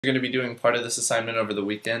We're going to be doing part of this assignment over the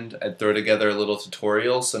weekend. I'd throw together a little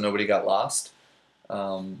tutorial so nobody got lost.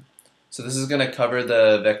 So this is going to cover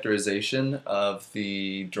the vectorization of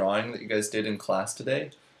the drawing that you guys did in class today.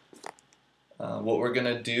 What we're going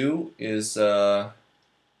to do is,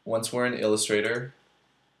 once we're in Illustrator,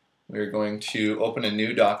 we're going to open a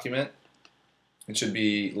new document. It should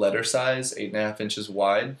be letter size, 8.5 inches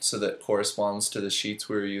wide, so that corresponds to the sheets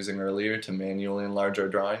we were using earlier to manually enlarge our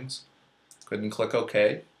drawings. Go ahead and click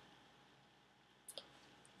OK.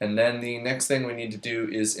 And then the next thing we need to do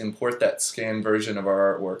is import that scanned version of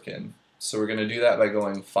our artwork in. So we're going to do that by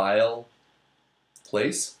going File,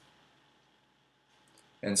 Place,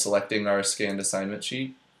 and selecting our scanned assignment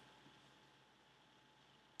sheet.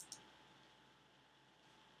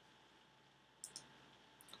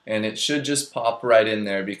 And it should just pop right in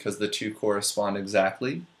there because the two correspond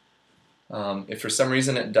exactly. If for some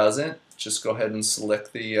reason it doesn't, just go ahead and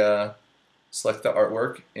select the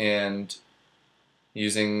artwork, and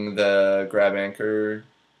using the grab anchor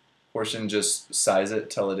portion, just size it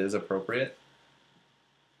till it is appropriate.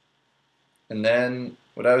 And then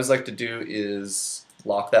what I always like to do is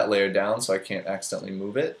lock that layer down so I can't accidentally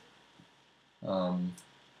move it. The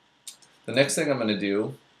next thing I'm going to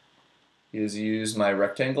do is use my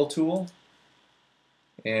rectangle tool,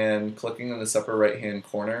 and clicking in this upper right hand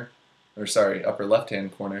corner, or sorry, upper left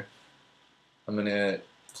hand corner, I'm going to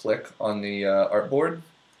click on the artboard,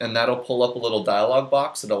 and that'll pull up a little dialog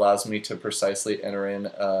box that allows me to precisely enter in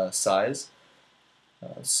size.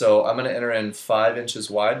 So I'm going to enter in 5 inches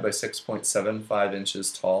wide by 6.75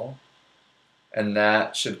 inches tall, and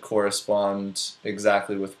that should correspond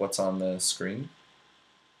exactly with what's on the screen.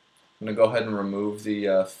 I'm going to go ahead and remove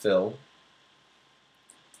the fill.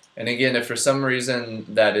 And again, if for some reason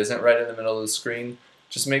that isn't right in the middle of the screen,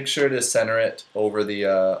 just make sure to center it over the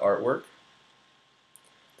artwork.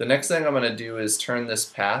 The next thing I'm going to do is turn this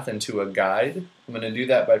path into a guide. I'm going to do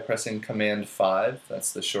that by pressing Command 5,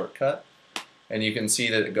 that's the shortcut. And you can see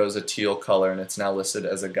that it goes a teal color and it's now listed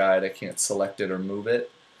as a guide. I can't select it or move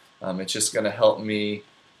it. It's just going to help me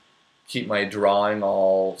keep my drawing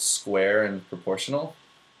all square and proportional.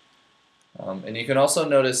 And you can also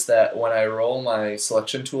notice that when I roll my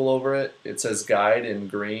selection tool over it, it says guide in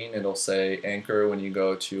green. It'll say anchor when you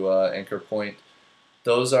go to anchor point.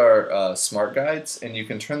 Those are smart guides, and you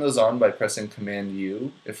can turn those on by pressing Command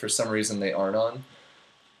U if for some reason they aren't on.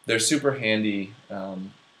 They're super handy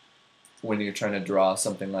when you're trying to draw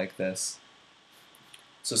something like this.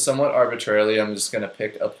 So somewhat arbitrarily, I'm just going to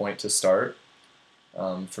pick a point to start.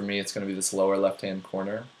 For me, it's going to be this lower left-hand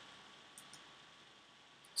corner.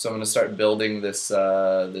 So I'm going to start building this,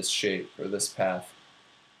 this shape, or this path.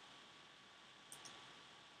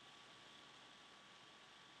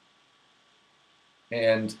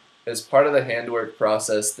 And as part of the handwork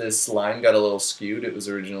process, this line got a little skewed. It was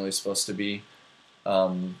originally supposed to be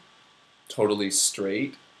totally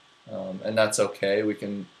straight, and that's okay. We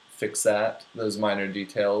can fix that, those minor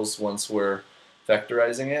details, once we're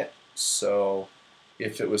vectorizing it. So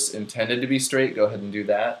if it was intended to be straight, go ahead and do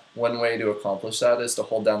that. One way to accomplish that is to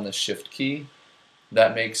hold down the Shift key.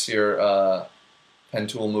 That makes your pen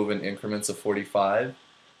tool move in increments of 45.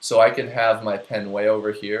 So I can have my pen way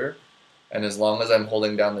over here, and as long as I'm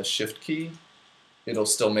holding down the Shift key, it'll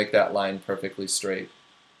still make that line perfectly straight.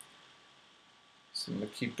 So I'm going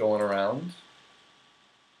to keep going around.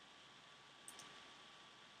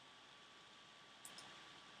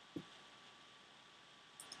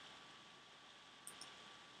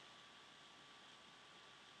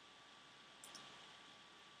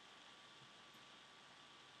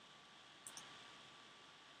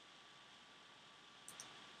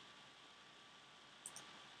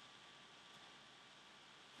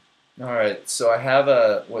 Alright, so I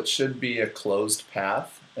have what should be a closed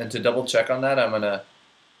path, and to double check on that, I'm going to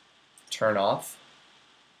turn off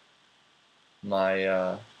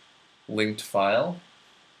my linked file,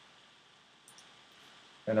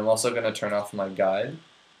 and I'm also going to turn off my guide.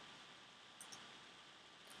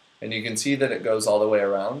 And you can see that it goes all the way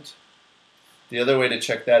around. The other way to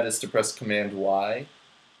check that is to press Command Y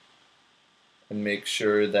and make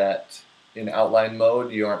sure that in outline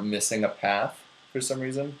mode you aren't missing a path for some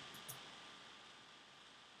reason.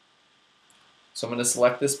 So I'm going to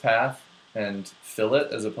select this path and fill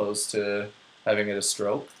it as opposed to having it a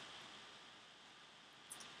stroke.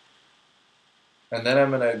 And then I'm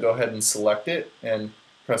going to go ahead and select it and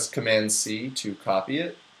press Command C to copy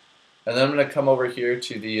it. And then I'm going to come over here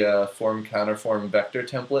to the Form Counterform vector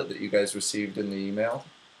template that you guys received in the email.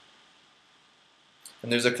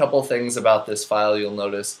 And there's a couple things about this file you'll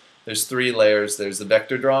notice. There's 3 layers. There's the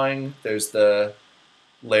vector drawing, there's the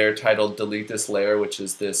layer titled delete this layer, which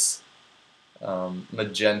is this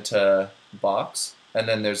magenta box, and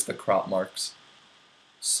then there's the crop marks.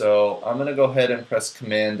 So I'm going to go ahead and press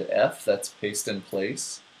Command F, that's paste in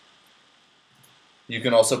place. You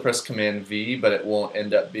can also press Command V, but it won't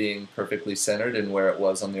end up being perfectly centered in where it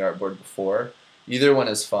was on the artboard before. Either one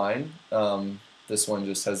is fine. This one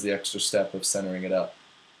just has the extra step of centering it up.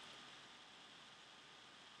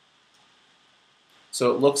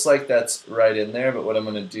 So it looks like that's right in there, but what I'm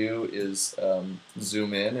going to do is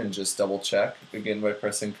zoom in and just double check. Begin by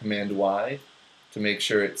pressing Command Y to make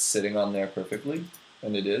sure it's sitting on there perfectly,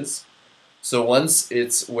 and it is. So once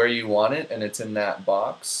it's where you want it and it's in that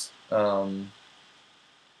box, what I'm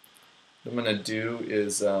going to do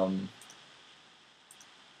is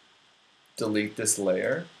delete this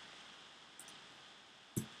layer.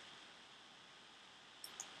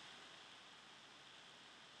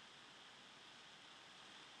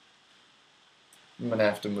 I'm going to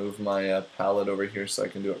have to move my palette over here so I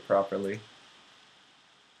can do it properly.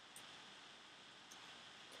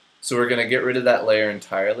 So we're going to get rid of that layer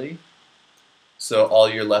entirely. So all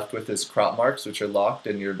you're left with is crop marks, which are locked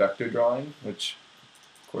in your vector drawing, which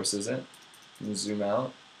of course isn't. You can zoom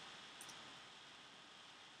out.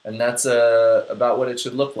 And that's about what it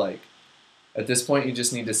should look like. At this point, you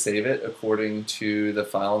just need to save it according to the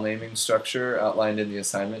file naming structure outlined in the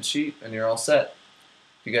assignment sheet, and you're all set.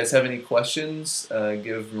 If you guys have any questions,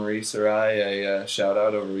 give Maurice or I a shout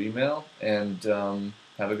out over email, and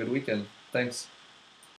have a good weekend. Thanks.